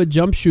into a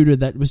jump shooter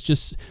that was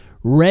just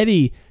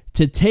ready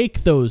to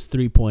take those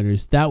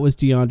three-pointers. That was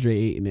DeAndre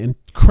Ayton, and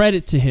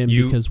credit to him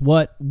because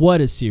what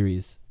a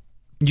series.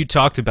 You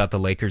talked about the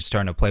Lakers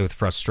starting to play with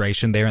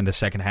frustration there in the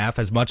second half.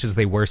 As much as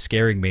they were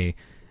scaring me,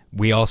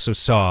 we also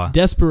saw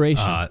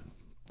desperation.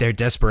 Their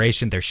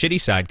desperation, their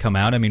shitty side come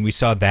out. I mean, we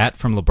saw that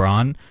from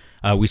LeBron.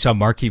 We saw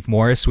Markieff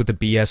Morris with a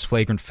BS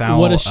flagrant foul.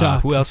 What a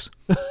shock. Who else?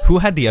 Who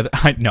had the other?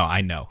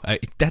 I know.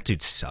 That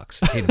dude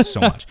sucks. I hate him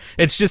so much.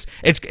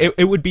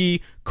 It would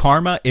be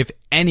karma if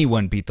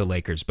anyone beat the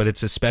Lakers, but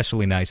it's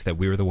especially nice that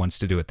we were the ones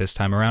to do it this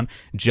time around,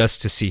 just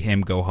to see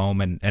him go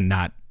home and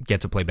not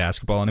get to play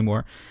basketball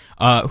anymore.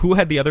 Who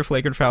had the other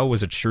flagrant foul?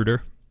 Was it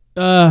Schroeder?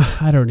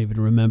 I don't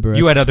even remember.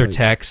 You had other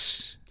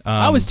techs.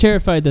 I was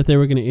terrified that they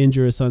were going to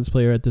injure a Suns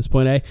player at this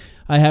point.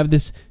 I have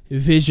this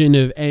vision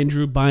of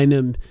Andrew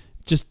Bynum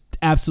just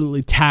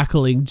absolutely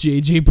tackling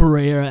JJ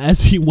Barea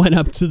as he went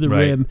up to the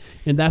rim,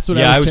 and that's what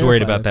I was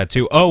worried about that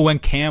too. Oh, when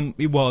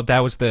that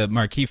was the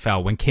Markieff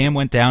foul. When Cam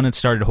went down and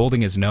started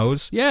holding his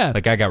nose, I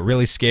got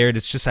really scared.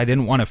 It's just I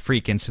didn't want a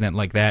freak incident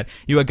like that.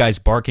 You had guys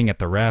barking at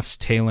the refs.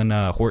 Talon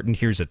Horton,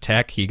 here's a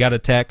tech. He got a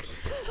tech.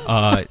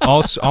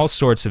 All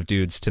sorts of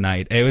dudes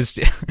tonight. It was,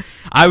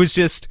 I was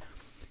just,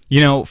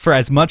 for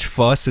as much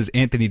fuss as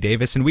Anthony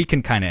Davis, and we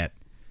can kind of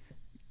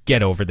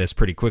get over this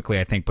pretty quickly,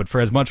 I think, but for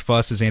as much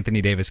fuss as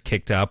Anthony Davis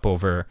kicked up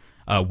over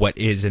what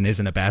is and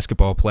isn't a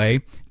basketball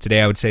play,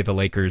 today I would say the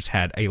Lakers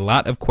had a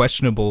lot of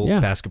questionable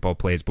basketball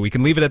plays, but we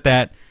can leave it at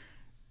that.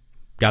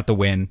 Got the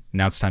win.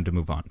 Now it's time to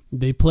move on.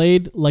 They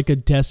played like a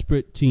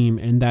desperate team,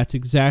 and that's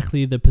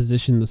exactly the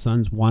position the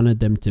Suns wanted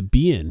them to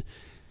be in.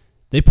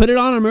 They put it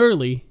on them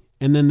early,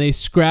 and then they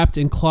scrapped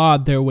and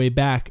clawed their way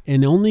back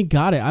and only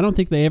got it. I don't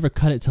think they ever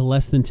cut it to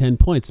less than 10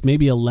 points.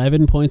 Maybe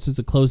 11 points was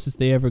the closest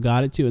they ever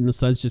got it to, and the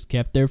Suns just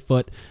kept their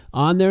foot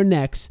on their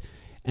necks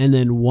and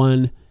then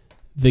won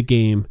the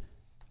game.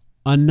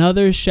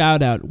 Another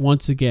shout out,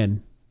 once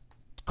again,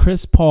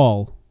 Chris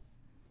Paul,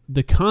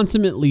 the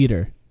consummate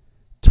leader.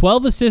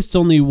 12 assists,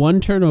 only 1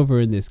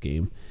 turnover in this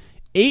game.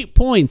 8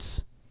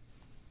 points,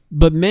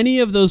 but many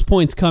of those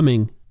points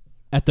coming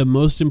at the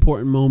most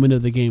important moment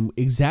of the game,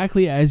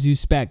 exactly as you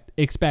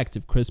expect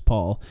of Chris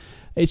Paul.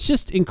 It's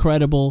just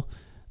incredible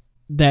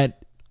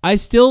that I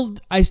feel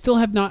like I still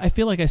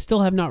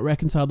have not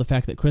reconciled the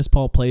fact that Chris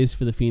Paul plays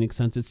for the Phoenix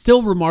Suns. It's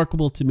still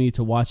remarkable to me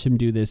to watch him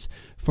do this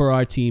for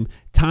our team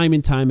time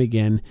and time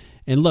again.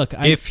 And look,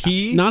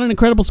 not an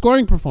incredible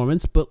scoring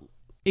performance, but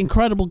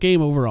incredible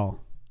game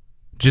overall.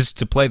 Just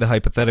to play the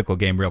hypothetical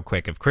game real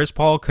quick, if Chris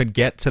Paul could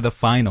get to the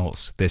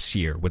finals this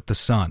year with the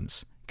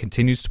Suns,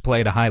 continues to play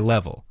at a high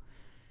level,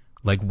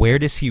 like, where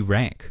does he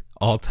rank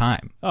all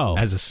time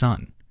as a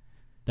Sun?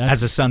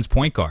 As a Suns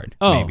point guard,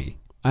 maybe.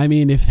 I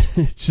mean,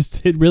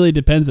 it really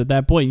depends at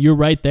that point. You're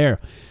right there.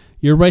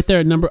 You're right there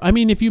at number. I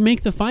mean, if you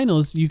make the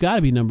finals, you got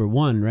to be number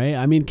 1, right?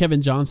 I mean,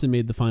 Kevin Johnson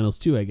made the finals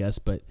too, I guess.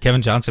 But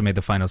Kevin Johnson made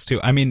the finals too.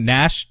 I mean,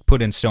 Nash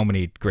put in so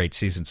many great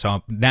seasons.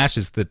 So Nash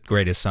is the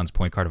greatest Suns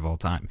point guard of all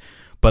time.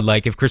 But,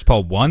 like, if Chris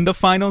Paul won the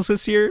finals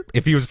this year,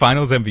 if he was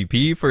finals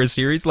MVP for a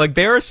series, like,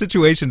 there are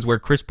situations where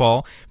Chris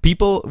Paul,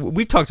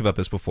 we've talked about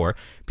this before,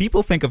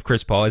 people think of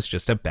Chris Paul as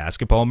just a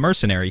basketball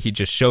mercenary. He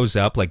just shows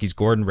up like he's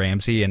Gordon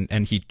Ramsay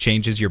and he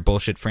changes your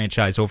bullshit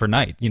franchise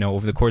overnight,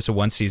 over the course of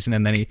one season,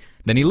 and then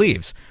he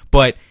leaves.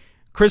 But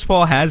Chris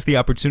Paul has the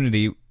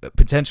opportunity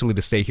potentially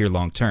to stay here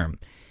long term.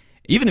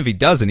 even if he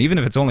doesn't, even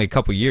if it's only a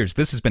couple years,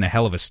 this has been a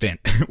hell of a stint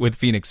with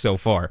Phoenix so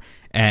far.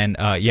 And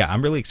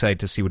I'm really excited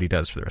to see what he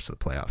does for the rest of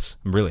the playoffs.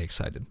 I'm really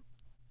excited.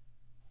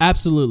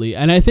 Absolutely.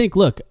 And I think,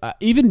 look,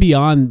 even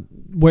beyond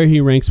where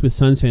he ranks with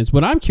Suns fans,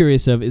 what I'm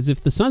curious of is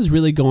if the Suns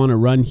really go on a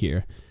run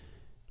here,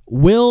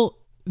 will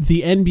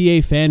the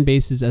NBA fan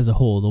bases as a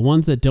whole, the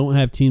ones that don't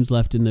have teams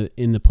left in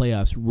the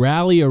playoffs,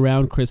 rally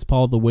around Chris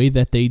Paul the way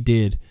that they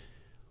did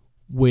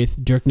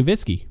with Dirk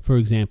Nowitzki, for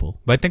example?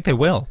 But I think they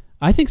will.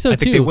 I think so, too. I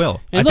think they will.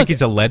 And I think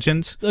he's a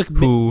legend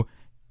who...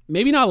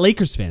 Maybe not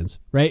Lakers fans,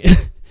 right?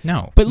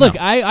 No. But look,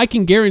 no. I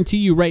can guarantee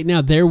you right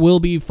now there will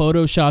be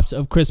photoshops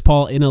of Chris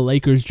Paul in a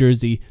Lakers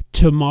jersey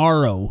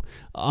tomorrow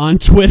on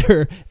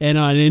Twitter and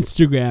on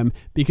Instagram,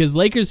 because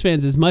Lakers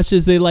fans, as much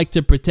as they like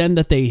to pretend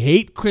that they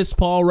hate Chris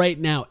Paul right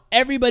now,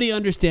 everybody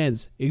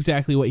understands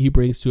exactly what he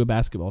brings to a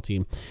basketball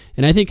team.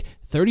 And I think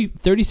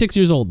 36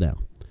 years old now,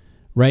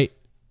 right?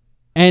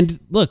 And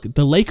look,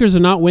 the Lakers are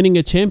not winning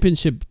a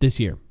championship this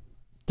year.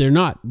 They're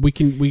not.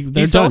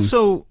 They're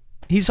done.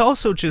 He's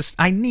also just,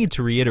 I need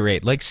to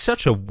reiterate, like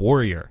such a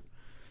warrior.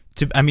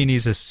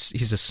 He's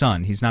a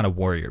son. He's not a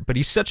warrior, but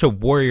he's such a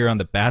warrior on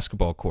the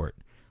basketball court.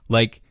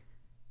 Like,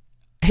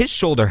 his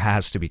shoulder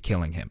has to be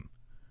killing him.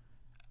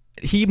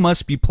 He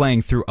must be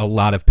playing through a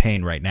lot of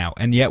pain right now.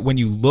 And yet, when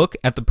you look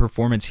at the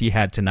performance he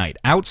had tonight,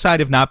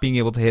 outside of not being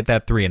able to hit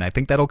that three, and I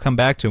think that'll come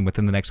back to him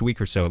within the next week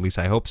or so, at least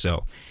I hope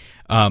so,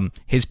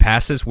 his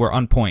passes were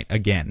on point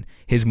again.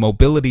 His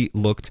mobility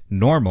looked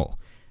normal.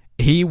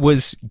 He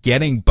was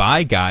getting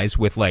by guys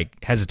with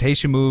like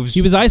hesitation moves.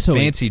 He was ISOing.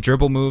 Fancy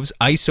dribble moves,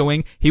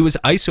 ISOing. He was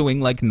ISOing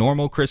like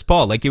normal Chris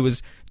Paul. Like it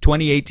was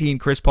 2018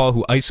 Chris Paul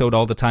who ISO'd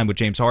all the time with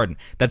James Harden.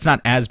 That's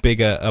not as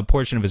big a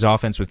portion of his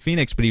offense with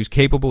Phoenix, but he was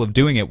capable of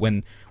doing it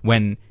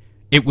when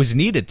it was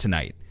needed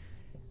tonight.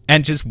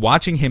 And just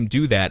watching him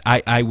do that,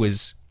 I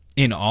was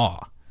in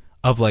awe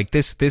of like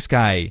this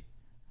guy.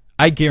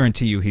 I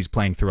guarantee you he's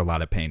playing through a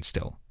lot of pain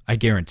still. I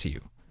guarantee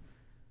you.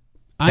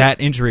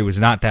 That injury was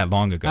not that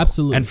long ago.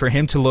 Absolutely. And for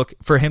him to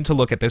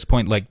look at this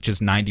point like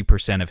just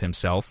 90% of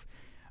himself,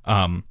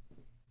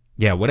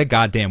 what a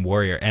goddamn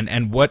warrior.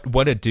 And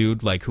what a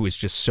dude like who is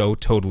just so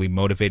totally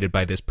motivated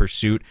by this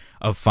pursuit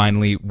of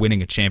finally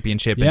winning a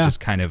championship and just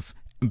kind of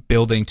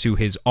building to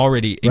his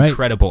already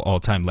incredible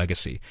all-time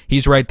legacy.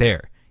 He's right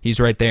there.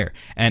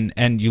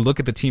 And you look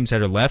at the teams that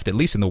are left, at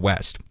least in the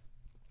West.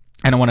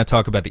 I don't want to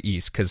talk about the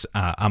East because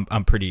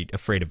I'm pretty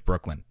afraid of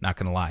Brooklyn. Not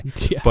gonna lie,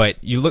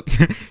 but you look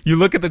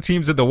at the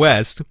teams in the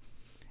West,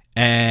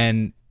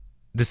 and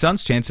the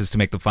Suns' chances to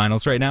make the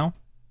finals right now.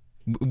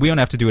 We don't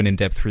have to do an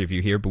in-depth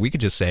review here, but we could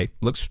just say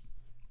looks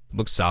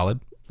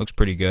solid, looks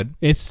pretty good.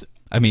 It's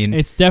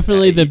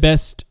definitely the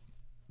best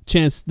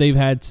chance they've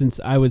had since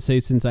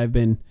I've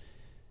been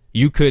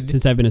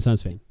a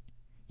Suns fan.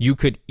 You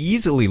could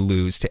easily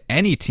lose to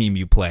any team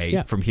you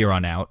play from here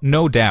on out,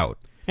 no doubt.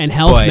 And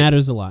health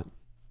matters a lot.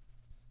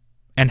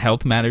 And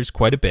health matters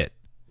quite a bit.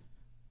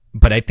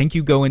 But I think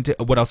you go into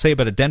what I'll say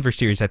about a Denver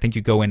series. I think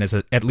you go in as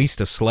at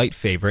least a slight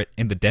favorite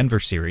in the Denver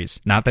series.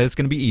 Not that it's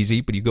going to be easy,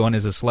 but you go in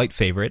as a slight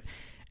favorite.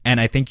 And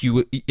I think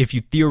if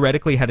you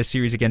theoretically had a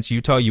series against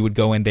Utah, you would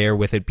go in there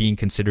with it being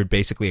considered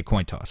basically a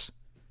coin toss.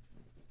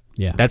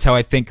 Yeah, that's how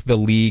I think the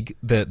league,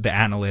 the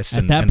analysts,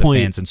 and the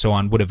fans and so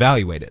on would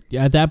evaluate it.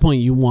 Yeah, at that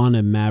point, you want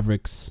a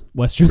Mavericks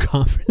Western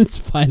Conference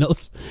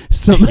Finals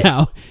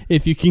somehow.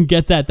 If you can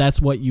get that,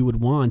 that's what you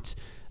would want.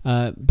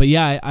 But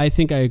yeah, I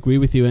think I agree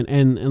with you.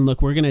 And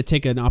look, we're going to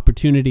take an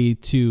opportunity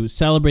to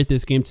celebrate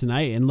this game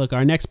tonight. And look,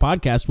 our next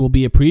podcast will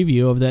be a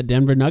preview of that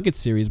Denver Nuggets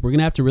series. We're going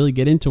to have to really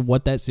get into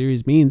what that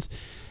series means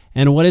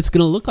and what it's going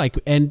to look like.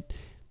 And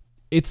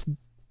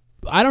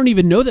I don't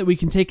even know that we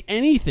can take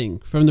anything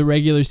from the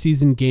regular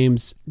season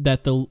games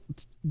that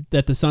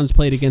the Suns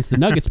played against the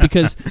Nuggets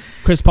because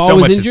Chris Paul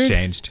was injured.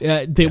 Changed.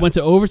 They went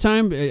to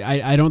overtime.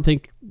 I don't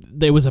think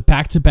there was a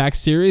back-to-back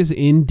series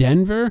in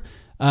Denver.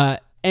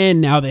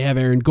 And now they have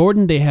Aaron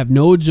Gordon. They have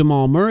no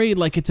Jamal Murray.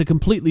 Like, it's a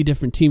completely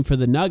different team for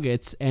the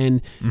Nuggets.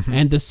 And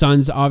the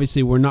Suns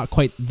obviously were not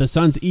quite the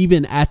Suns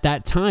even at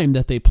that time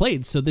that they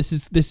played. So this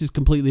is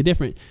completely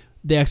different.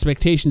 The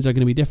expectations are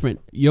going to be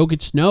different.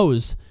 Jokic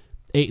knows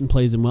Ayton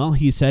plays him well.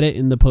 He said it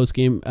in the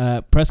post-game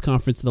press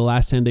conference the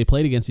last time they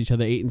played against each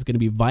other. Ayton's going to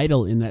be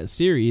vital in that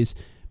series.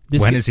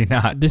 When is he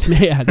not? This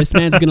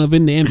man's going to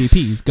win the MVP.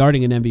 He's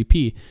guarding an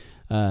MVP.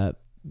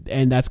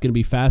 And that's going to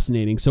be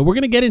fascinating. So we're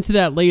going to get into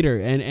that later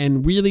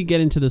and really get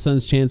into the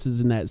Suns'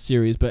 chances in that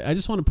series. But I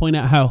just want to point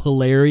out how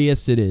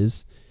hilarious it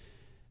is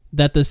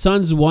that the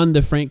Suns won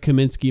the Frank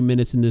Kaminsky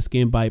minutes in this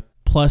game by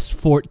plus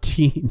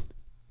 14.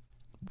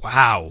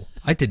 Wow.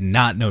 I did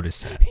not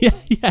notice that.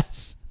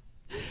 Yes.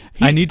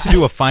 I need to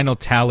do a final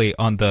tally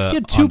on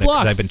the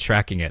because I've been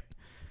tracking it.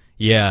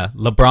 Yeah,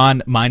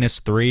 LeBron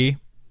 -3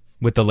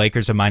 with the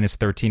Lakers a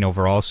 -13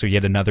 overall. So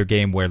yet another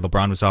game where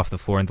LeBron was off the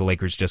floor and the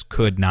Lakers just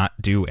could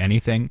not do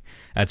anything.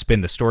 That's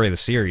been the story of the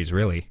series,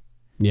 really.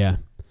 Yeah,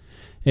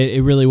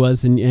 it really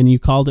was. And you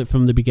called it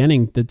from the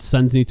beginning. The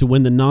Suns need to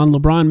win the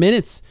non-LeBron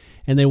minutes,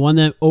 and they won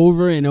them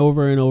over and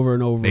over and over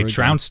and over. They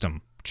trounced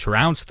them.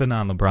 Trounced the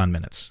non-LeBron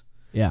minutes.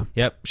 Yeah.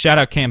 Yep. Shout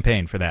out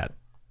Campaign for that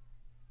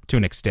to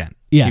an extent.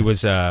 Yeah. He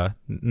was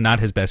not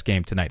his best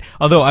game tonight.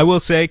 Although I will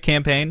say,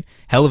 Campaign,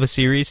 hell of a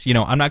series. You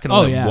know, I'm not going to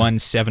let one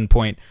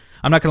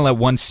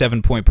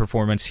 7-point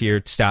performance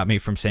here stop me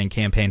from saying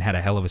Campaign had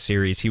a hell of a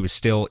series. He was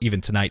still,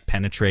 even tonight,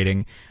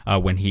 penetrating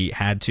when he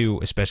had to,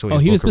 especially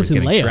as he Booker was was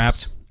missing getting layups.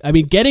 trapped. I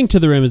mean, getting to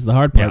the rim is the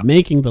hard part. Yeah.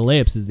 Making the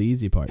layups is the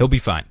easy part. He'll be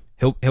fine.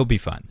 He'll be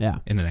fine. Yeah.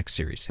 In the next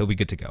series, he'll be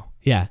good to go.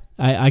 Yeah,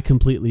 I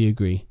completely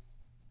agree.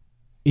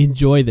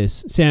 Enjoy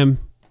this, Sam.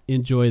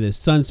 Enjoy this,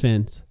 Suns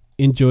fans.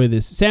 Enjoy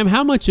this, Sam.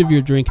 How much of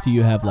your drink do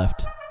you have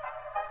left?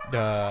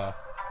 Not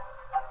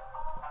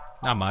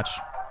much.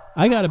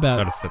 I got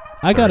about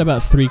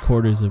about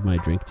 3/4 of my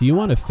drink. Do you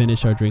want to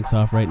finish our drinks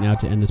off right now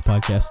to end this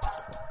podcast?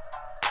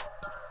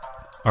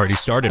 Already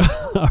started.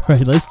 All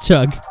right, let's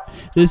chug.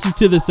 This is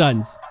To the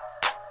Suns.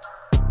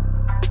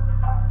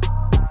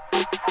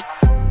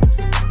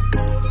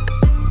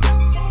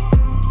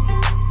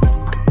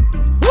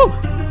 Woo!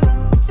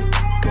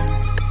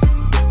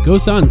 Go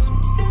Suns.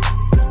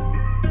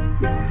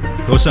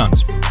 Go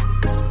Suns.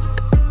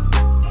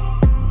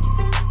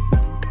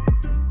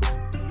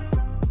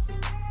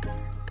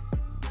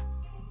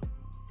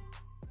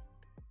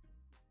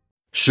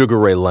 Sugar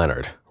Ray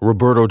Leonard,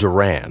 Roberto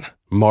Duran,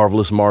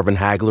 Marvelous Marvin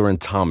Hagler, and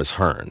Thomas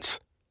Hearns.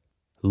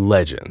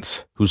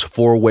 Legends, whose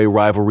four-way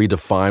rivalry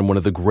defined one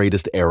of the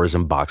greatest eras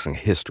in boxing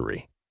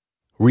history.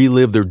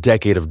 Relive their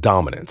decade of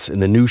dominance in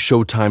the new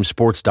Showtime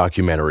sports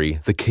documentary,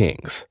 The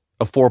Kings,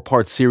 a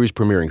 4-part series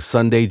premiering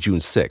Sunday, June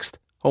 6th,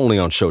 only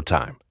on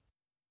Showtime.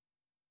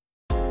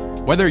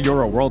 Whether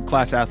you're a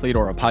world-class athlete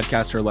or a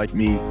podcaster like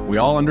me, we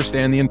all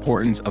understand the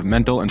importance of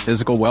mental and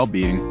physical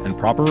well-being and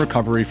proper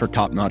recovery for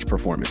top-notch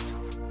performance.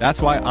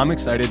 That's why I'm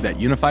excited that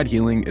Unified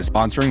Healing is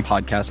sponsoring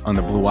podcasts on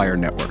the Blue Wire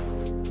Network.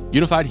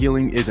 Unified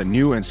Healing is a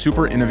new and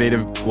super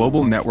innovative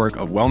global network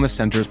of wellness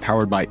centers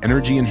powered by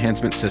Energy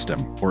Enhancement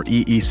System, or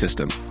EE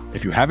System.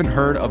 If you haven't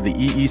heard of the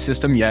EE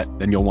System yet,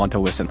 then you'll want to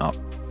listen up.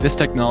 This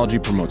technology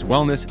promotes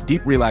wellness,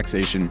 deep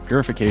relaxation,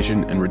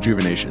 purification, and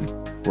rejuvenation.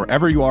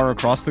 Wherever you are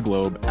across the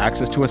globe,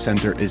 access to a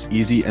center is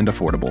easy and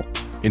affordable.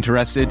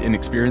 Interested in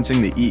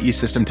experiencing the EE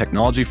System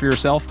technology for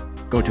yourself?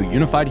 Go to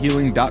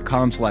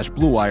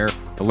unifiedhealing.com/bluewire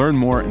to learn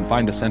more and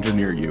find a center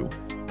near you.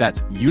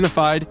 That's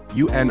unified,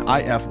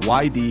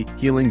 UNIFYD,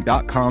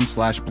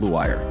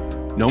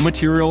 healing.com/bluewire. No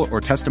material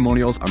or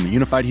testimonials on the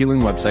Unified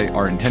Healing website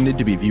are intended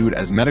to be viewed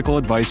as medical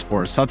advice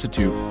or a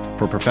substitute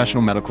for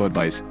professional medical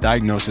advice,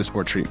 diagnosis,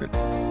 or treatment.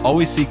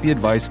 Always seek the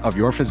advice of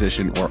your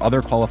physician or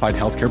other qualified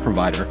healthcare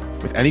provider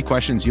with any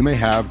questions you may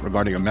have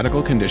regarding a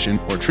medical condition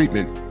or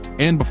treatment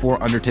and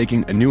before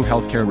undertaking a new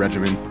healthcare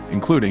regimen,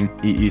 including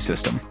EE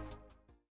System.